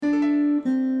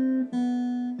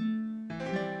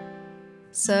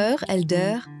Sœurs,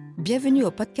 elders, bienvenue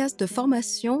au podcast de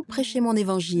formation Prêchez mon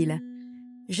évangile.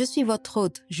 Je suis votre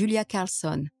hôte, Julia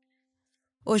Carlson.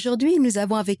 Aujourd'hui, nous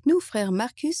avons avec nous frère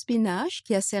Marcus Nash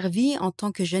qui a servi en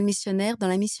tant que jeune missionnaire dans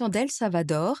la mission d'El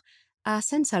Salvador à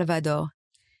San Salvador.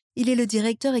 Il est le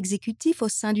directeur exécutif au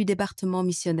sein du département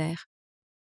missionnaire.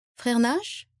 Frère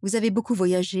Nash, vous avez beaucoup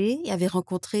voyagé et avez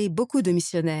rencontré beaucoup de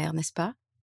missionnaires, n'est-ce pas?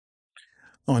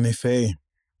 En effet,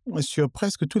 sur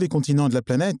presque tous les continents de la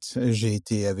planète, j'ai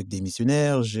été avec des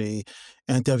missionnaires, j'ai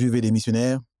interviewé des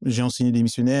missionnaires, j'ai enseigné des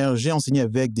missionnaires, j'ai enseigné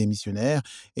avec des missionnaires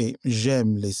et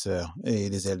j'aime les sœurs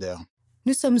et les elders.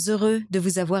 Nous sommes heureux de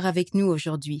vous avoir avec nous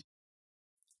aujourd'hui.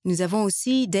 Nous avons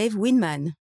aussi Dave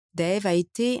Weidman. Dave a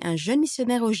été un jeune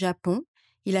missionnaire au Japon.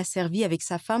 Il a servi avec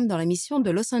sa femme dans la mission de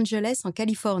Los Angeles en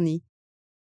Californie.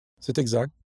 C'est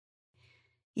exact.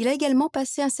 Il a également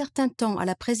passé un certain temps à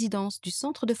la présidence du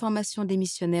Centre de formation des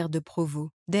missionnaires de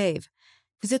Provo. Dave,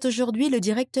 vous êtes aujourd'hui le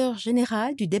directeur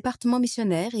général du département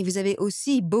missionnaire et vous avez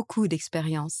aussi beaucoup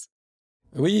d'expérience.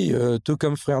 Oui, tout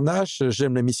comme frère Nash,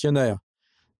 j'aime les missionnaires.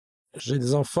 J'ai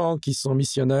des enfants qui sont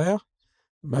missionnaires.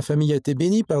 Ma famille a été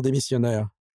bénie par des missionnaires.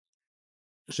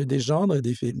 J'ai des gendres et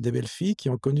des belles-filles qui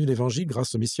ont connu l'Évangile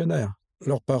grâce aux missionnaires.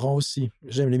 Leurs parents aussi.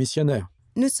 J'aime les missionnaires.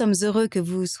 Nous sommes heureux que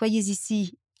vous soyez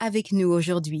ici avec nous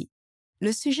aujourd'hui.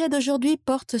 Le sujet d'aujourd'hui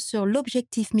porte sur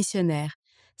l'objectif missionnaire.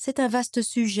 C'est un vaste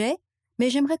sujet,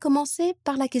 mais j'aimerais commencer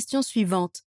par la question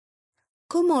suivante.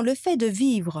 Comment le fait de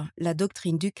vivre la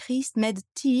doctrine du Christ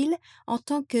m'aide-t-il en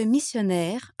tant que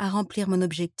missionnaire à remplir mon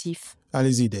objectif?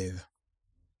 Allez-y, Dave.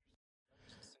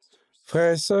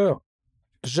 Frères et sœurs,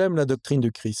 j'aime la doctrine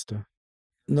du Christ.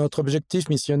 Notre objectif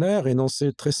missionnaire,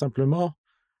 énoncé très simplement,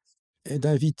 est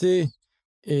d'inviter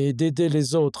et d'aider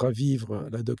les autres à vivre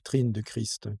la doctrine du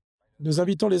Christ. Nous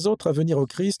invitons les autres à venir au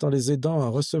Christ en les aidant à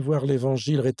recevoir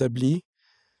l'Évangile rétabli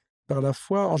par la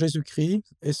foi en Jésus-Christ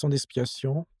et son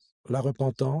expiation, la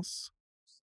repentance,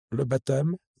 le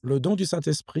baptême, le don du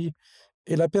Saint-Esprit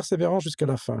et la persévérance jusqu'à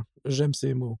la fin. J'aime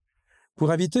ces mots. Pour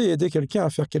inviter et aider quelqu'un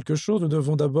à faire quelque chose, nous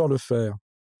devons d'abord le faire.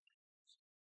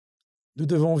 Nous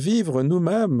devons vivre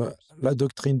nous-mêmes la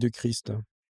doctrine du Christ.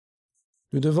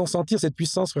 Nous devons sentir cette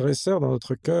puissance, frères et sœurs, dans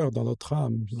notre cœur, dans notre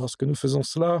âme. Lorsque nous faisons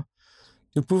cela,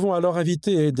 nous pouvons alors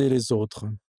inviter et aider les autres.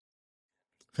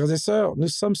 Frères et sœurs, nous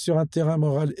sommes sur un terrain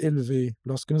moral élevé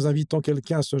lorsque nous invitons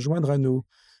quelqu'un à se joindre à nous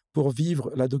pour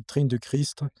vivre la doctrine du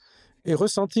Christ et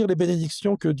ressentir les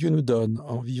bénédictions que Dieu nous donne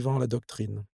en vivant la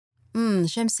doctrine.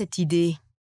 J'aime cette idée.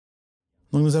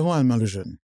 Donc nous avons Allemand le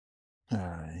jeune.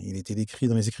 Il était décrit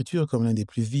dans les Écritures comme l'un des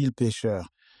plus vils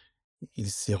pécheurs.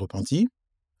 Il s'est repenti,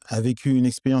 a vécu une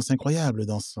expérience incroyable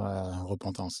dans sa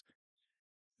repentance.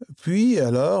 Puis,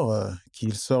 alors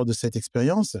qu'il sort de cette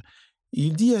expérience,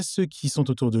 il dit à ceux qui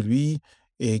sont autour de lui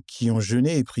et qui ont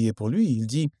jeûné et prié pour lui, il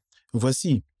dit «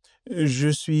 Voici, je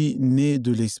suis né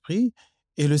de l'Esprit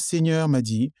et le Seigneur m'a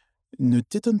dit, ne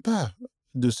t'étonne pas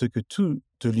de ce que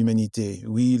toute l'humanité,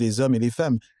 oui, les hommes et les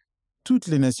femmes, toutes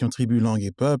les nations, tribus, langues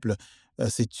et peuples,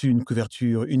 c'est une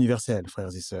couverture universelle,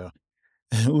 frères et sœurs,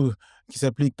 qui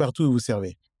s'applique partout où vous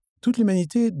servez. Toute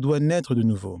l'humanité doit naître de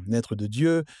nouveau, naître de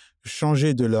Dieu,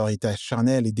 changer de leur état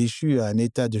charnel et déchu à un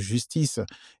état de justice,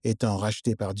 étant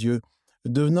rachetés par Dieu,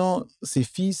 devenant ses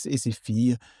fils et ses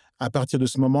filles. À partir de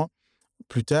ce moment,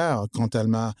 plus tard, quand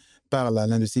Alma parle à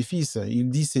l'un de ses fils,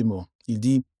 il dit ces mots. Il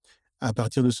dit « À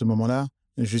partir de ce moment-là,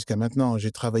 jusqu'à maintenant,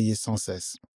 j'ai travaillé sans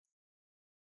cesse. »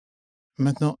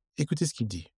 Maintenant, écoutez ce qu'il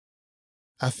dit.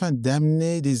 « Afin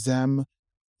d'amener des âmes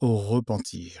au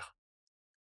repentir. »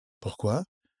 Pourquoi ?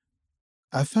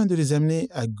 Afin de les amener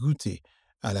à goûter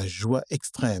à la joie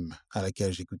extrême à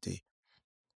laquelle j'ai goûté,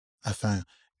 afin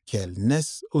qu'elles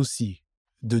naissent aussi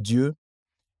de Dieu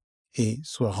et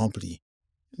soient remplies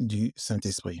du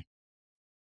Saint-Esprit.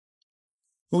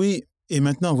 Oui, et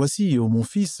maintenant voici, ô mon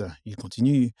fils, il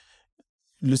continue,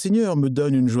 le Seigneur me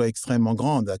donne une joie extrêmement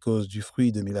grande à cause du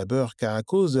fruit de mes labeurs, car à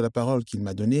cause de la parole qu'il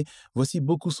m'a donnée, voici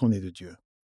beaucoup sont nés de Dieu.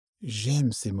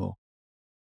 J'aime ces mots.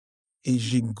 Et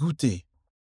j'ai goûté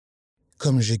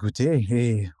comme j'ai goûté,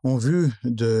 et ont vu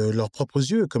de leurs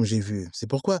propres yeux comme j'ai vu. C'est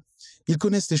pourquoi ils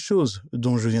connaissent les choses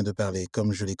dont je viens de parler,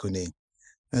 comme je les connais.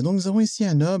 Donc nous avons ici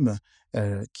un homme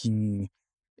qui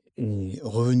est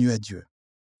revenu à Dieu.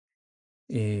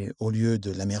 Et au lieu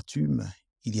de l'amertume,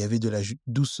 il y avait de la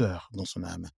douceur dans son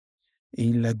âme. Et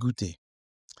il l'a goûté.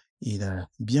 Il a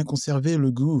bien conservé le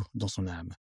goût dans son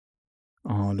âme,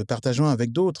 en le partageant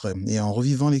avec d'autres et en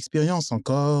revivant l'expérience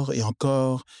encore et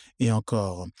encore et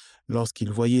encore.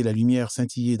 Lorsqu'ils voyaient la lumière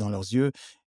scintiller dans leurs yeux,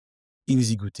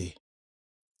 ils y goûtaient.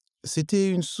 C'était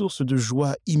une source de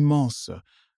joie immense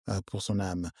pour son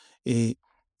âme. Et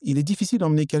il est difficile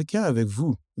d'emmener quelqu'un avec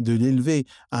vous, de l'élever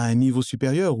à un niveau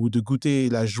supérieur ou de goûter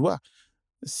la joie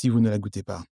si vous ne la goûtez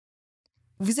pas.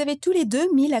 Vous avez tous les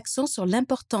deux mis l'accent sur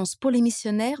l'importance pour les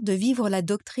missionnaires de vivre la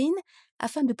doctrine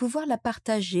afin de pouvoir la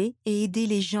partager et aider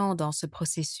les gens dans ce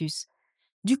processus.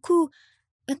 Du coup,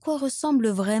 à quoi ressemble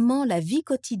vraiment la vie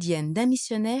quotidienne d'un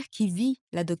missionnaire qui vit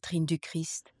la doctrine du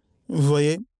Christ? Vous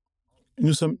voyez,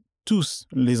 nous sommes tous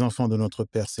les enfants de notre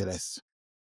Père céleste.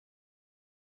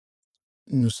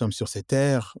 Nous sommes sur cette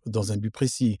terre dans un but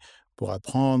précis, pour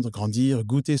apprendre, grandir,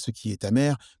 goûter ce qui est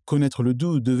amer, connaître le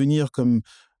doux, devenir comme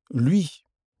lui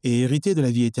et hériter de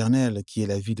la vie éternelle qui est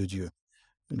la vie de Dieu,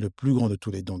 le plus grand de tous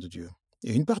les dons de Dieu.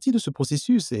 Et une partie de ce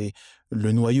processus, et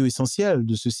le noyau essentiel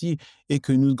de ceci, est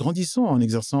que nous grandissons en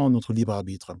exerçant notre libre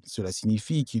arbitre. Cela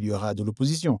signifie qu'il y aura de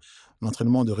l'opposition.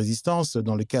 L'entraînement de résistance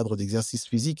dans le cadre d'exercices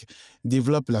physiques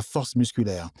développe la force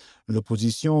musculaire.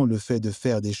 L'opposition, le fait de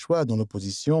faire des choix dans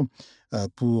l'opposition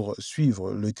pour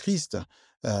suivre le Christ,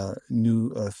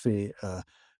 nous fait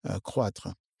croître.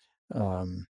 Euh,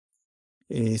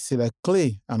 et c'est la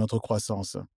clé à notre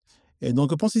croissance. Et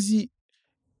donc, pensez-y,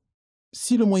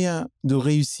 si le moyen de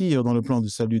réussir dans le plan de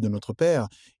salut de notre Père,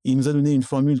 il nous a donné une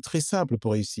formule très simple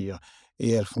pour réussir,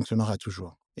 et elle fonctionnera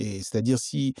toujours. Et c'est-à-dire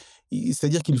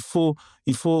qu'il faut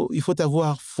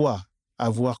avoir foi,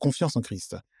 avoir confiance en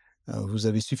Christ. Vous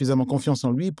avez suffisamment confiance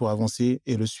en lui pour avancer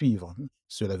et le suivre.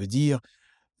 Cela veut dire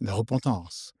la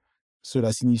repentance.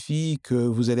 Cela signifie que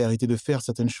vous allez arrêter de faire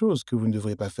certaines choses que vous ne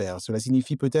devriez pas faire. Cela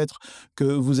signifie peut-être que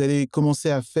vous allez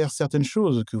commencer à faire certaines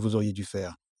choses que vous auriez dû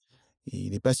faire. Et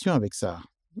il est patient avec ça.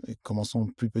 Et commençons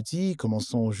plus petits,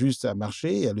 commençons juste à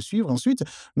marcher et à le suivre. Ensuite,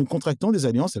 nous contractons des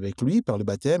alliances avec lui par le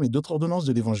baptême et d'autres ordonnances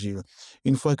de l'Évangile.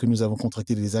 Une fois que nous avons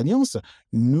contracté des alliances,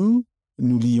 nous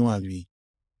nous lions à lui.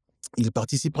 Il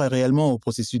participera réellement au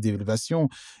processus d'élévation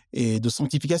et de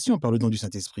sanctification par le don du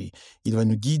Saint-Esprit. Il va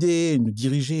nous guider, nous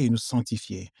diriger et nous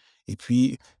sanctifier. Et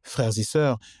puis, frères et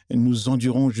sœurs, nous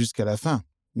endurons jusqu'à la fin.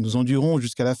 Nous endurons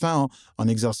jusqu'à la fin en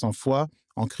exerçant foi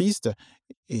en Christ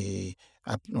et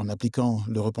en appliquant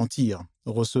le repentir,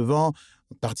 recevant,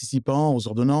 participant aux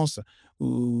ordonnances,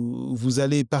 où vous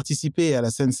allez participer à la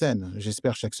Sainte Seine,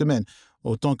 j'espère chaque semaine,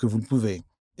 autant que vous le pouvez.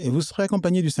 Et vous serez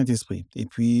accompagné du Saint-Esprit. Et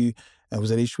puis,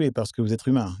 vous allez échouer parce que vous êtes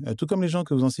humain. Tout comme les gens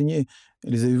que vous enseignez,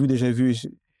 les avez-vous déjà vus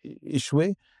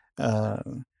échouer? Euh,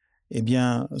 eh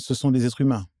bien, ce sont des êtres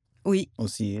humains Oui,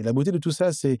 aussi. Et la beauté de tout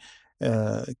ça, c'est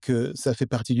que ça fait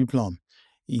partie du plan.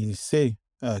 Il sait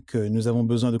que nous avons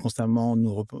besoin de constamment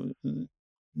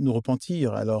nous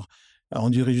repentir. Alors,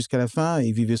 endurez jusqu'à la fin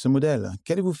et vivez ce modèle.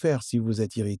 Qu'allez-vous faire si vous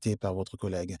êtes irrité par votre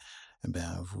collègue? Eh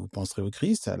bien, vous penserez au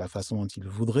Christ, à la façon dont il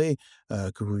voudrait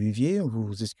que vous viviez, vous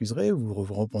vous excuserez, vous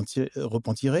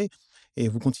repentirez et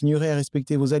vous continuerez à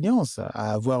respecter vos alliances,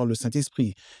 à avoir le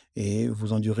Saint-Esprit et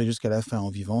vous endurez jusqu'à la fin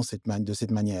en vivant de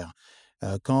cette manière.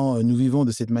 Quand nous vivons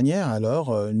de cette manière,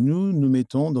 alors nous nous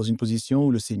mettons dans une position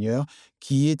où le Seigneur,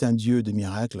 qui est un Dieu de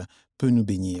miracles, peut nous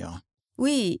bénir.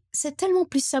 oui, c'est tellement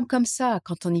plus simple comme ça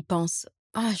quand on y pense.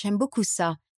 Ah, j'aime beaucoup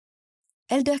ça.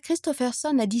 Elder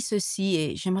Christopherson a dit ceci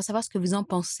et j'aimerais savoir ce que vous en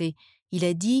pensez. Il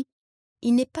a dit: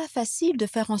 il n'est pas facile de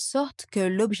faire en sorte que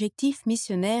l'objectif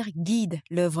missionnaire guide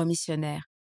l'œuvre missionnaire.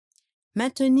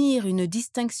 Maintenir une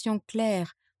distinction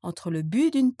claire entre le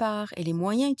but d'une part et les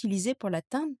moyens utilisés pour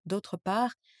l'atteindre d'autre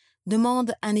part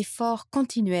demande un effort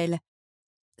continuel.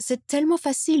 C'est tellement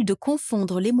facile de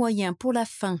confondre les moyens pour la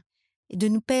fin et de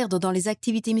nous perdre dans les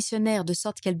activités missionnaires de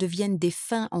sorte qu'elles deviennent des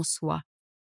fins en soi.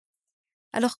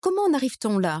 Alors comment en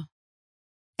arrive-t-on là?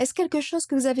 Est-ce quelque chose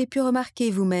que vous avez pu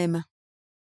remarquer vous-même?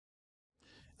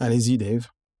 Allez-y, Dave.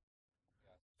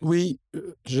 Oui,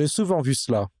 j'ai souvent vu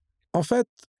cela. En fait,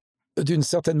 d'une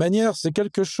certaine manière, c'est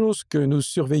quelque chose que nous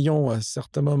surveillons à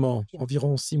certains moments,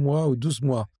 environ 6 mois ou 12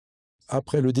 mois,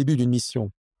 après le début d'une mission.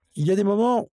 Il y a des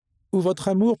moments où votre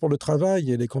amour pour le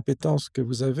travail et les compétences que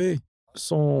vous avez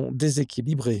sont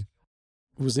déséquilibrés.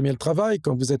 Vous aimez le travail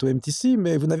quand vous êtes au MTC,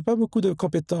 mais vous n'avez pas beaucoup de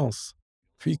compétences.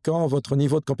 Puis quand votre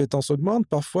niveau de compétence augmente,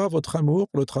 parfois votre amour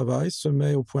pour le travail se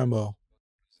met au point mort.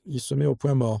 Il se met au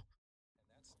point mort.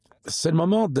 C'est le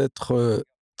moment d'être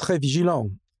très vigilant.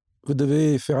 Vous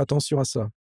devez faire attention à ça.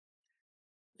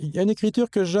 Il y a une écriture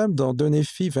que j'aime dans 2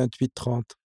 Néphi 28-30.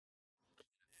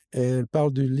 Elle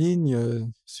parle du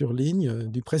ligne sur ligne,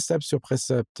 du précepte sur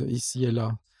précepte, ici et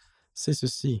là. C'est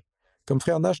ceci. Comme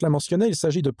frère Nash l'a mentionné, il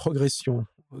s'agit de progression,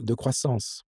 de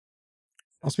croissance.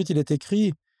 Ensuite, il est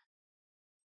écrit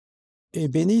 « Et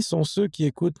bénis sont ceux qui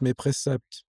écoutent mes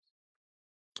préceptes. »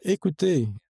 Écoutez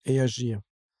et agir.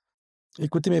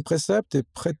 Écoutez mes préceptes et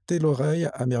prêtez l'oreille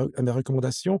à mes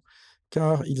recommandations,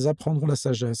 car ils apprendront la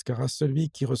sagesse, car à celui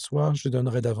qui reçoit, je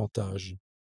donnerai davantage.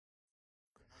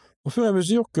 Au fur et à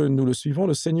mesure que nous le suivons,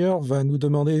 le Seigneur va nous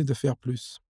demander de faire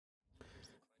plus.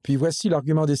 Puis voici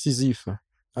l'argument décisif.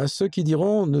 À ceux qui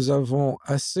diront « nous avons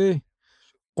assez »,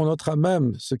 on notera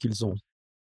même ce qu'ils ont.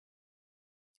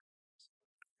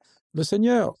 Le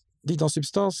Seigneur dit en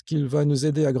substance qu'il va nous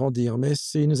aider à grandir, mais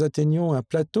si nous atteignons un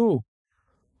plateau,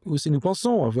 ou si nous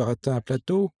pensons avoir atteint un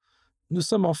plateau, nous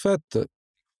sommes en fait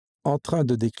en train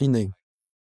de décliner.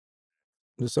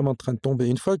 Nous sommes en train de tomber.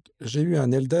 Une fois, j'ai eu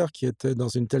un elder qui était dans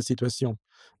une telle situation.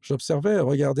 J'observais et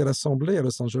regardais l'assemblée à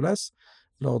Los Angeles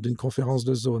lors d'une conférence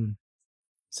de zone.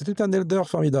 C'était un elder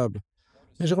formidable.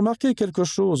 Mais j'ai remarqué quelque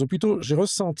chose, ou plutôt j'ai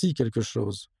ressenti quelque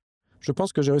chose. Je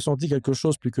pense que j'ai ressenti quelque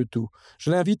chose plus que tout.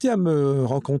 Je l'ai invité à me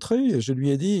rencontrer et je lui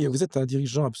ai dit « Vous êtes un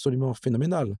dirigeant absolument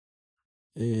phénoménal.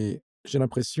 Et j'ai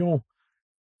l'impression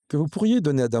que vous pourriez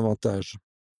donner davantage. »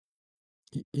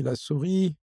 Il a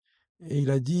souri et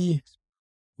il a dit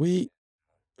 « Oui,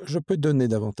 je peux donner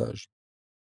davantage. »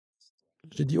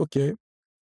 J'ai dit « Ok,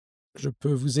 je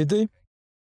peux vous aider. »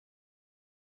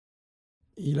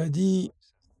 Il a dit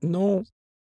 « Non,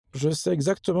 je sais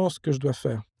exactement ce que je dois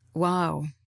faire. » Wow!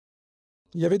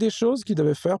 Il y avait des choses qu'il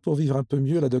devait faire pour vivre un peu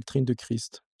mieux la doctrine de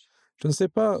Christ. Je ne sais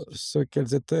pas ce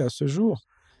qu'elles étaient à ce jour,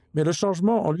 mais le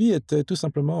changement en lui était tout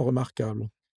simplement remarquable.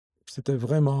 C'était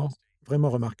vraiment, vraiment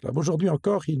remarquable. Aujourd'hui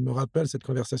encore, il me rappelle cette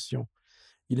conversation.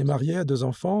 Il est marié, a 2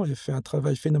 enfants et fait un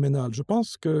travail phénoménal. Je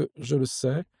pense que je le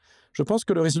sais. Je pense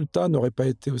que le résultat n'aurait pas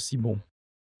été aussi bon.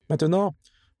 Maintenant,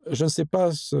 je ne sais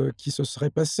pas ce qui se serait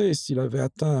passé s'il avait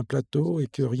atteint un plateau et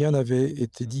que rien n'avait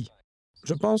été dit.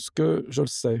 Je pense que je le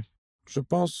sais. Je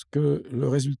pense que le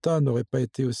résultat n'aurait pas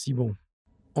été aussi bon.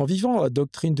 En vivant la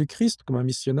doctrine du Christ comme un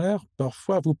missionnaire,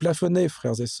 parfois vous plafonnez,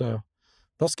 frères et sœurs.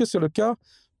 Lorsque c'est le cas,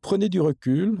 prenez du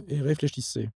recul et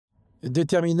réfléchissez.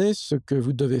 Déterminez ce que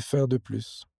vous devez faire de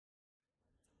plus.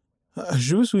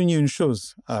 Je veux souligner une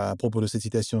chose à propos de cette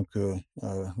citation que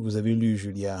vous avez lue,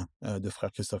 Julia, de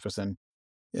frère Christopherson.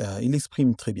 Il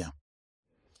l'exprime très bien.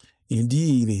 Il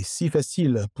dit « Il est si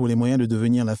facile pour les moyens de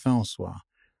devenir la fin en soi,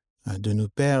 de nous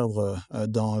perdre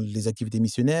dans les activités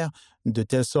missionnaires, de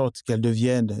telle sorte qu'elles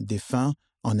deviennent des fins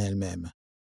en elles-mêmes. »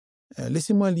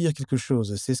 Laissez-moi lire quelque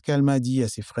chose. C'est ce qu'Alma dit à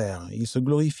ses frères. Il se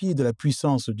glorifie de la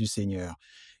puissance du Seigneur.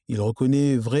 Il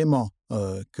reconnaît vraiment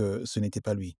que ce n'était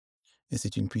pas lui. Et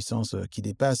c'est une puissance qui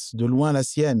dépasse de loin la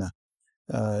sienne.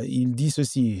 Il dit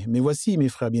ceci: « Mais voici, mes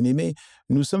frères bien-aimés,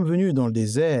 nous sommes venus dans le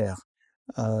désert,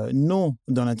 non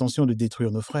dans l'intention de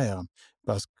détruire nos frères,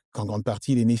 parce qu'en grande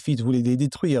partie, les Néphites voulaient les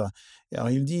détruire. » Alors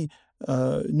il dit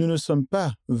nous ne sommes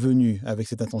pas venus avec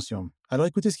cette intention. » Alors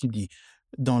écoutez ce qu'il dit.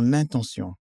 Dans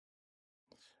l'intention.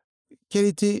 Quel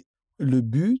était le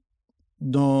but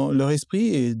dans leur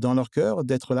esprit et dans leur cœur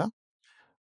d'être là?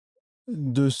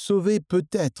 De sauver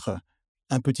peut-être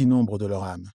un petit nombre de leur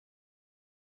âme.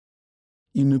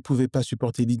 Ils ne pouvaient pas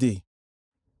supporter l'idée.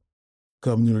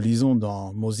 Comme nous le lisons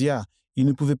dans Mosia, ils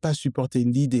ne pouvaient pas supporter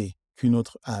l'idée qu'une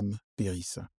autre âme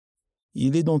périsse.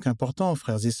 Il est donc important,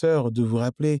 frères et sœurs, de vous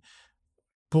rappeler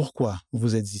pourquoi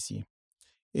vous êtes ici.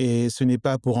 Et ce n'est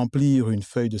pas pour remplir une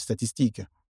feuille de statistiques.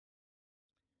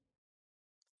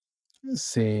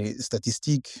 Ces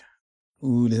statistiques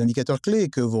ou les indicateurs clés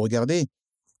que vous regardez,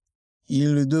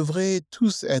 ils devraient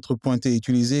tous être pointés et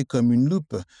utilisés comme une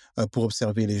loupe pour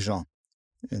observer les gens,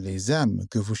 les âmes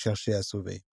que vous cherchez à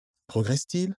sauver.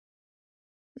 Progressent-ils?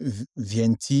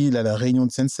 Viennent-ils à la réunion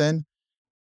de Sainte-Seine?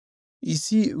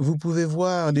 Ici, vous pouvez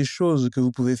voir les choses que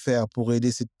vous pouvez faire pour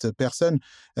aider cette personne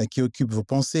qui occupe vos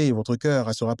pensées et votre cœur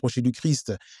à se rapprocher du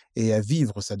Christ et à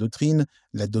vivre sa doctrine,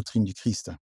 la doctrine du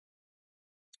Christ.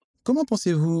 Comment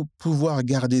pensez-vous pouvoir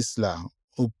garder cela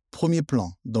au premier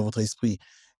plan dans votre esprit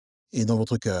et dans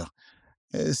votre cœur?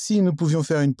 Si nous pouvions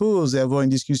faire une pause et avoir une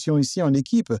discussion ici en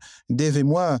équipe, Dave et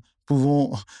moi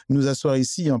pouvons nous asseoir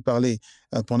ici et en parler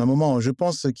pendant un moment. Je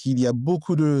pense qu'il y a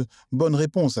beaucoup de bonnes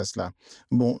réponses à cela.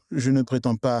 Bon, je ne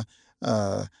prétends pas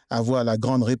avoir la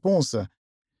grande réponse,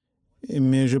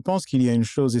 mais je pense qu'il y a une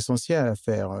chose essentielle à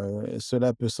faire.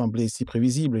 Cela peut sembler si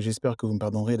prévisible, j'espère que vous me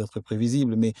pardonnerez d'être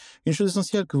prévisible, mais une chose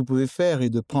essentielle que vous pouvez faire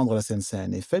est de prendre la Sainte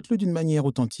Seine, et faites-le d'une manière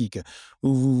authentique,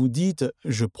 où vous vous dites «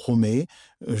 je promets,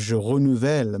 je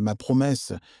renouvelle ma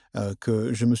promesse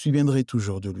que je me souviendrai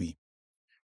toujours de lui ».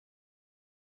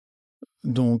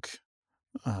 Donc,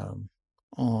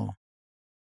 en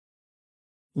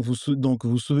vous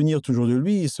souvenir toujours de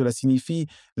lui, cela signifie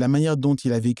la manière dont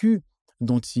il a vécu,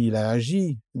 dont il a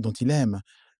agi, dont il aime.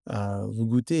 Vous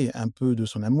goûtez un peu de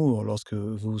son amour lorsque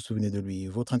vous vous souvenez de lui.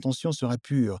 Votre intention sera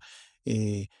pure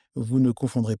et vous ne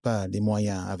confondrez pas les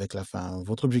moyens avec la fin.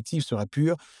 Votre objectif sera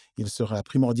pur, il sera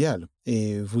primordial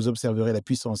et vous observerez la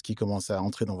puissance qui commence à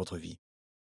entrer dans votre vie.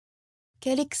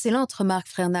 Quelle excellente remarque,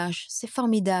 frère Nash, c'est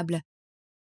formidable.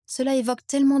 Cela évoque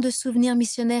tellement de souvenirs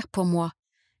missionnaires pour moi.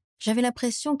 J'avais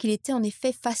l'impression qu'il était en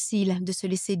effet facile de se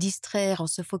laisser distraire en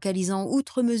se focalisant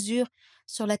outre mesure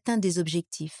sur l'atteinte des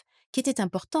objectifs, qui étaient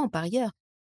importants par ailleurs,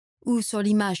 ou sur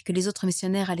l'image que les autres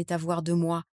missionnaires allaient avoir de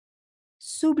moi.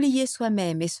 S'oublier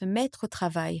soi-même et se mettre au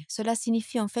travail, cela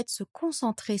signifie en fait se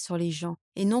concentrer sur les gens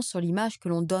et non sur l'image que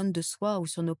l'on donne de soi ou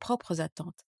sur nos propres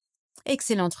attentes.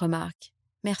 Excellente remarque.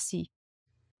 Merci.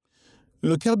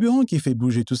 Le carburant qui fait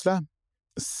bouger tout cela,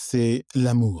 c'est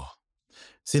l'amour.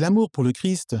 C'est l'amour pour le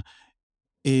Christ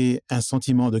et un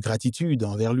sentiment de gratitude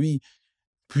envers lui,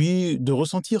 puis de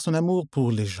ressentir son amour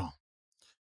pour les gens.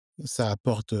 Ça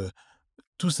apporte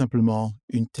tout simplement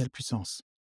une telle puissance.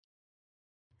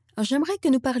 Alors, j'aimerais que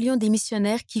nous parlions des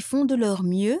missionnaires qui font de leur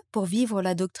mieux pour vivre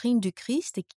la doctrine du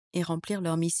Christ et remplir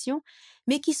leur mission,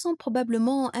 mais qui sont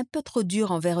probablement un peu trop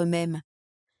durs envers eux-mêmes,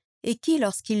 et qui,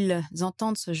 lorsqu'ils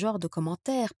entendent ce genre de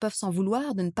commentaires, peuvent s'en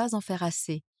vouloir de ne pas en faire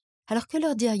assez. Alors que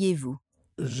leur diriez-vous?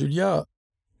 Julia,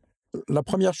 la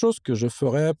première chose que je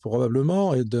ferais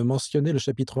probablement est de mentionner le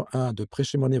chapitre 1 de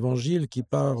Prêcher mon évangile qui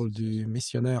parle du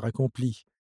missionnaire accompli.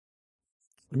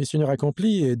 Le missionnaire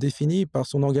accompli est défini par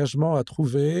son engagement à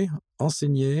trouver,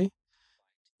 enseigner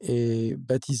et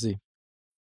baptiser.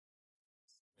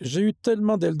 J'ai eu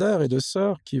tellement d'elders et de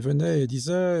sœurs qui venaient et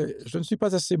disaient « Je ne suis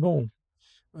pas assez bon.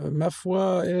 Ma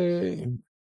foi est... »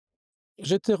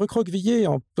 J'étais recroquevillé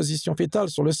en position fétale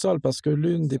sur le sol parce que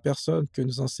l'une des personnes que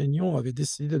nous enseignions avait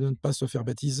décidé de ne pas se faire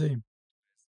baptiser.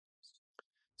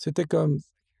 C'était comme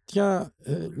 « Tiens,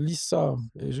 lis ça ».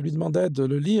 Et je lui demandais de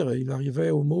le lire et il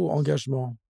arrivait au mot «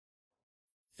 engagement ».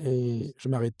 Et je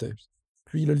m'arrêtais.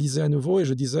 Puis il le lisait à nouveau et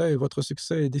je disais « Votre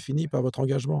succès est défini par votre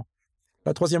engagement ».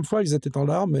 La troisième fois, ils étaient en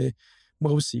larmes et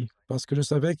moi aussi, parce que je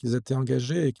savais qu'ils étaient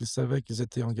engagés et qu'ils savaient qu'ils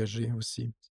étaient engagés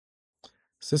aussi.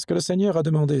 C'est ce que le Seigneur a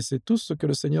demandé, c'est tout ce que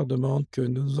le Seigneur demande que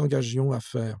nous nous engagions à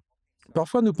faire.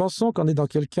 Parfois, nous pensons qu'en aidant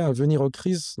quelqu'un à venir au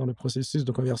Christ dans le processus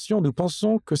de conversion, nous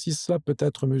pensons que si cela peut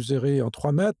être mesuré en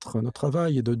 3 mètres, notre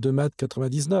travail est de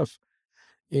 2,99 m,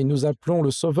 et nous appelons le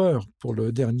Sauveur pour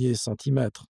le dernier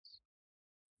centimètre.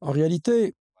 En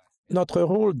réalité, notre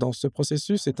rôle dans ce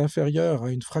processus est inférieur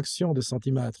à une fraction de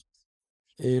centimètre.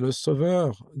 Et le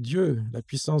Sauveur, Dieu, la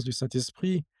puissance du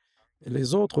Saint-Esprit,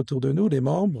 les autres autour de nous, les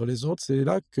membres, les autres, c'est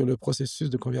là que le processus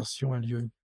de conversion a lieu.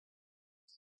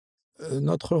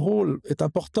 Notre rôle est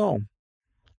important,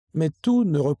 mais tout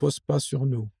ne repose pas sur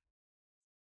nous.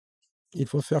 Il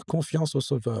faut faire confiance au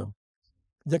Sauveur.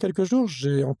 Il y a quelques jours,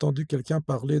 j'ai entendu quelqu'un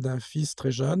parler d'un fils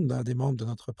très jeune, d'un des membres de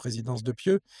notre présidence de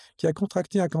Pieux, qui a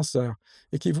contracté un cancer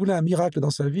et qui voulait un miracle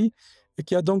dans sa vie et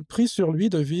qui a donc pris sur lui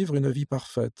de vivre une vie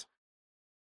parfaite.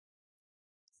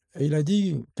 Et il a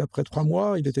dit qu'après 3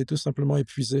 mois, il était tout simplement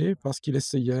épuisé parce qu'il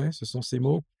essayait, ce sont ses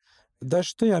mots,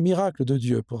 d'acheter un miracle de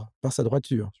Dieu par sa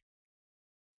droiture.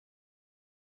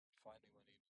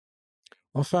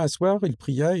 Enfin, un soir, il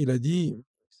priait, il a dit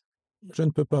 « Je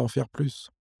ne peux pas en faire plus ».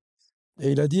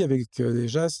 Et il a dit avec des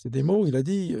gestes et des mots, il a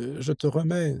dit « Je te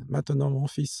remets maintenant mon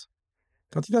fils ».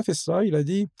 Quand il a fait ça, il a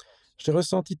dit « J'ai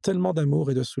ressenti tellement d'amour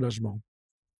et de soulagement.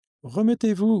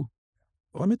 Remettez-vous,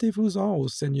 remettez-vous-en au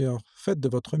Seigneur, faites de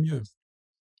votre mieux.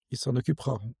 Il s'en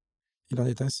occupera. » Il en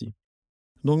est ainsi.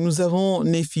 Donc nous avons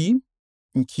Néphi,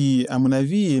 qui, à mon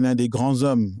avis, est l'un des grands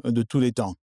hommes de tous les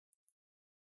temps.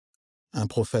 Un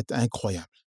prophète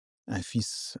incroyable, un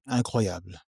fils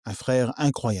incroyable, un frère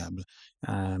incroyable,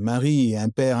 un mari et un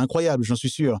père incroyable, j'en suis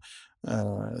sûr.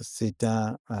 C'est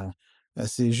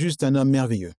juste un homme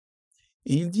merveilleux.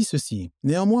 Et il dit ceci: «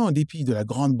 Néanmoins, en dépit de la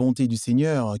grande bonté du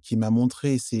Seigneur qui m'a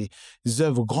montré ses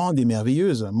œuvres grandes et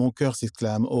merveilleuses, mon cœur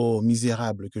s'exclame: ô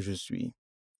misérable que je suis. »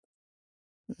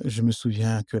 Je me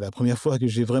souviens que la première fois que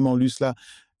j'ai vraiment lu cela,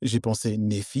 j'ai pensé: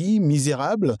 Néphi,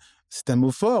 misérable, c'est un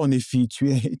mot fort, Néphi,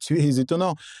 tu es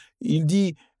étonnant. Il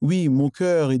dit: oui, mon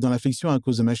cœur est dans l'affliction à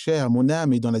cause de ma chair, mon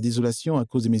âme est dans la désolation à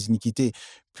cause de mes iniquités.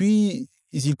 Puis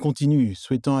il continue,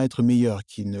 souhaitant être meilleur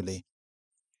qu'il ne l'est.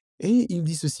 Et il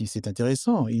dit ceci, c'est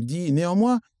intéressant, il dit: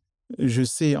 néanmoins, je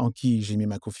sais en qui j'ai mis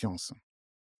ma confiance.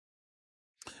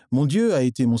 Mon Dieu a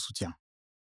été mon soutien.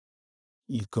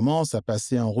 Il commence à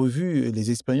passer en revue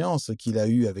les expériences qu'il a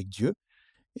eues avec Dieu,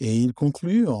 et il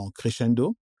conclut en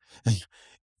crescendo.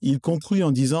 Il conclut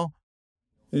en disant: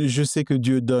 je sais que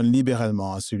Dieu donne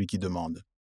libéralement à celui qui demande.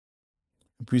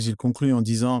 Puis il conclut en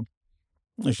disant: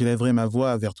 j'élèverai ma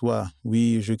voix vers toi,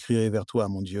 oui, je crierai vers toi,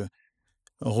 mon Dieu,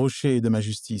 rocher de ma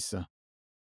justice.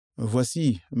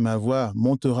 Voici, ma voix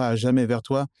montera à jamais vers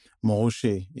toi, mon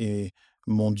rocher et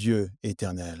mon Dieu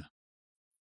éternel.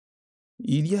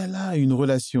 Il y a là une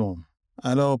relation.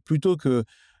 Alors, plutôt que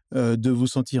de vous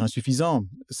sentir insuffisant,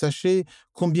 sachez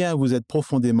combien vous êtes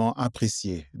profondément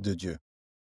apprécié de Dieu.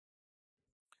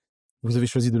 Vous avez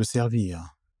choisi de le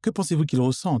servir. Que pensez-vous qu'il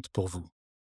ressente pour vous?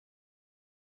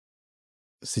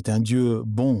 C'est un Dieu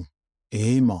bon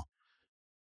et aimant.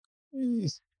 Et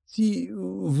si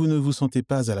vous ne vous sentez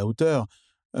pas à la hauteur,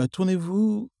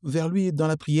 tournez-vous vers lui dans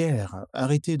la prière.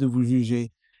 Arrêtez de vous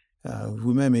juger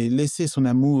vous-même et laissez son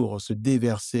amour se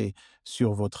déverser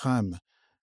sur votre âme,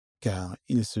 car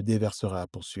il se déversera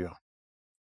pour sûr.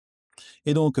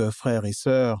 Et donc, frères et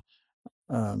sœurs,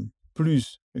 euh,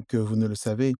 plus que vous ne le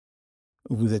savez,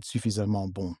 vous êtes suffisamment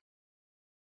bons.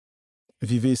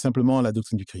 Vivez simplement la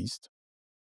doctrine du Christ.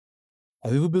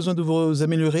 Avez-vous besoin de vous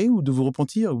améliorer ou de vous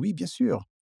repentir? Oui, bien sûr.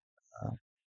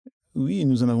 Oui,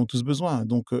 nous en avons tous besoin.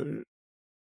 Donc,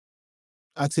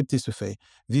 acceptez ce fait.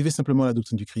 Vivez simplement la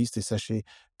doctrine du Christ et sachez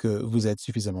que vous êtes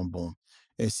suffisamment bon.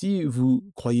 Et si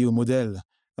vous croyez au modèle,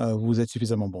 vous êtes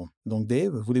suffisamment bon. Donc,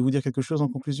 Dave, voulez-vous dire quelque chose en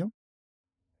conclusion?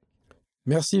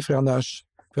 Merci, frère Nash.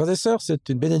 Frères et sœurs, c'est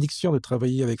une bénédiction de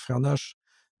travailler avec frère Nash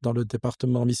dans le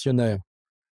département missionnaire.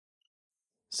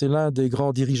 C'est l'un des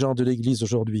grands dirigeants de l'Église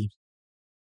aujourd'hui.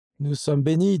 Nous sommes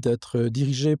bénis d'être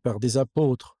dirigés par des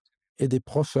apôtres et des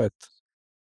prophètes,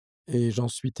 et j'en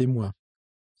suis témoin.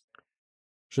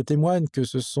 Je témoigne que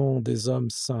ce sont des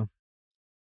hommes saints.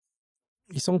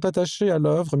 Ils sont attachés à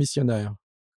l'œuvre missionnaire.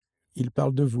 Ils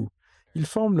parlent de vous. Ils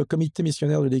forment le comité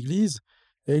missionnaire de l'Église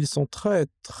et ils sont très,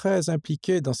 très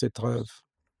impliqués dans cette œuvre.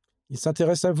 Ils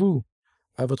s'intéressent à vous,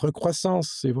 à votre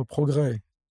croissance et vos progrès,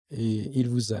 et ils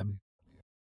vous aiment.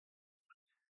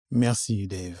 Merci,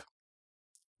 Dave.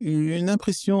 Une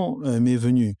impression m'est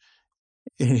venue.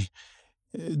 Et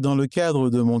dans le cadre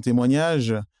de mon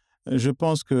témoignage, je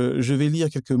pense que je vais lire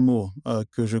quelques mots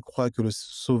que je crois que le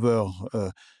Sauveur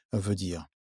veut dire.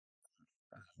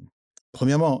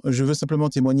 Premièrement, je veux simplement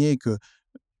témoigner que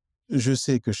je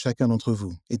sais que chacun d'entre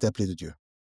vous est appelé de Dieu.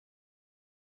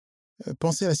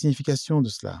 Pensez à la signification de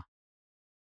cela.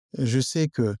 Je sais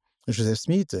que Joseph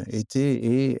Smith était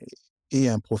et est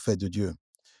un prophète de Dieu.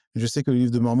 Je sais que le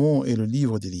livre de Mormon est le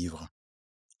livre des livres.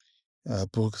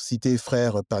 Pour citer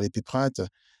Frère par l'Épéprate,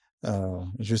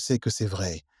 je sais que c'est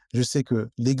vrai. Je sais que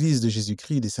l'Église de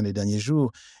Jésus-Christ des Saints des Derniers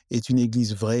Jours est une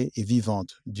Église vraie et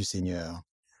vivante du Seigneur.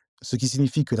 Ce qui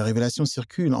signifie que la révélation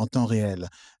circule en temps réel,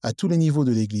 à tous les niveaux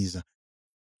de l'Église.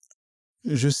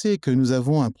 Je sais que nous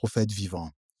avons un prophète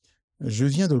vivant. Je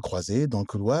viens de le croiser dans le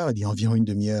couloir il y a environ une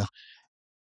demi-heure,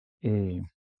 et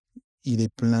il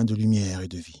est plein de lumière et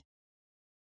de vie.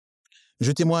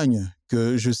 Je témoigne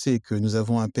que je sais que nous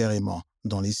avons un Père aimant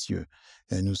dans les cieux.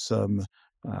 Et nous sommes,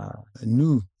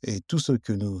 nous et tous ceux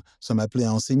que nous sommes appelés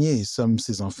à enseigner, sommes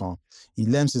ses enfants.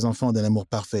 Il aime ses enfants d'un amour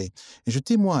parfait. Et je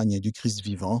témoigne du Christ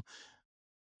vivant.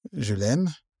 Je l'aime,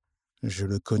 je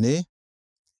le connais,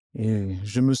 et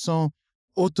je me sens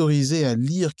autorisé à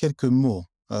lire quelques mots,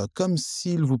 comme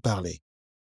s'il vous parlait.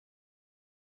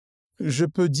 Je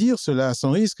peux dire cela sans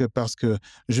risque parce que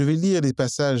je vais lire les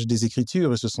passages des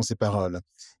Écritures et ce sont ces paroles.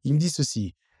 Il dit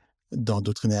ceci dans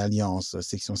Doctrine et Alliance,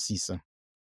 section 6.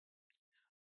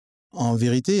 En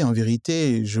vérité,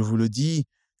 je vous le dis,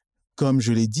 comme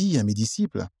je l'ai dit à mes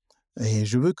disciples, et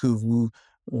je veux que vous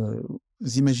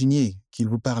imaginiez qu'il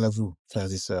vous parle à vous,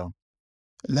 frères et sœurs.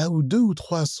 Là où 2 ou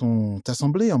 3 sont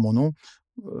assemblés en mon nom,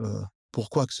 pour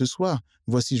quoi que ce soit,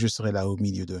 voici je serai là au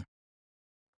milieu d'eux.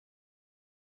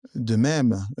 De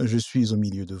même, je suis au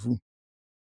milieu de vous.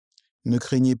 Ne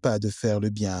craignez pas de faire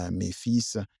le bien, mes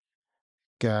fils,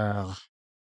 car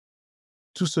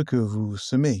tout ce que vous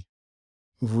semez,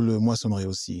 vous le moissonnerez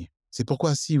aussi. C'est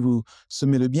pourquoi si vous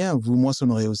semez le bien, vous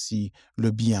moissonnerez aussi le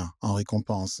bien en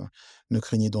récompense. Ne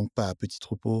craignez donc pas, petits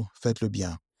troupeaux, faites le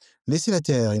bien. Laissez la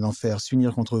terre et l'enfer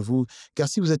s'unir contre vous, car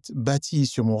si vous êtes bâtis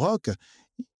sur mon roc,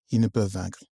 ils ne peuvent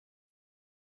vaincre.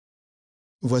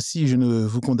 Voici, je ne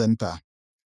vous condamne pas.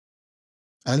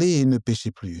 Allez et ne péchez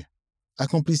plus.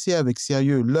 Accomplissez avec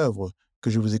sérieux l'œuvre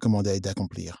que je vous ai commandé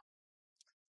d'accomplir.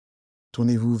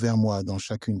 Tournez-vous vers moi dans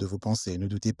chacune de vos pensées, ne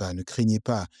doutez pas, ne craignez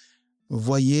pas.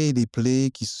 Voyez les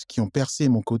plaies qui ont percé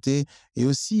mon côté et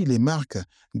aussi les marques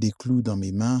des clous dans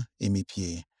mes mains et mes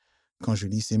pieds. Quand je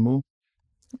lis ces mots,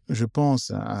 je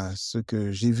pense à ce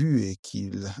que j'ai vu et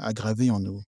qu'il a gravé en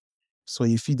nous.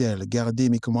 Soyez fidèles, gardez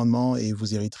mes commandements et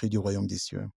vous hériterez du royaume des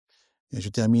cieux. Et je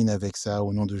termine avec ça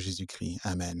au nom de Jésus-Christ.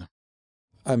 Amen.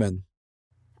 Amen.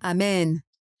 Amen.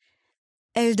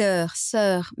 Elders,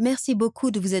 sœurs, merci beaucoup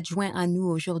de vous être joints à nous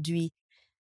aujourd'hui.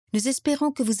 Nous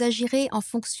espérons que vous agirez en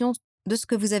fonction de ce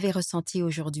que vous avez ressenti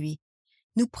aujourd'hui.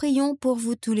 Nous prions pour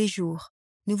vous tous les jours.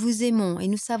 Nous vous aimons et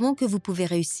nous savons que vous pouvez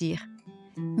réussir.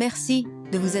 Merci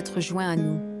de vous être joints à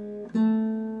nous.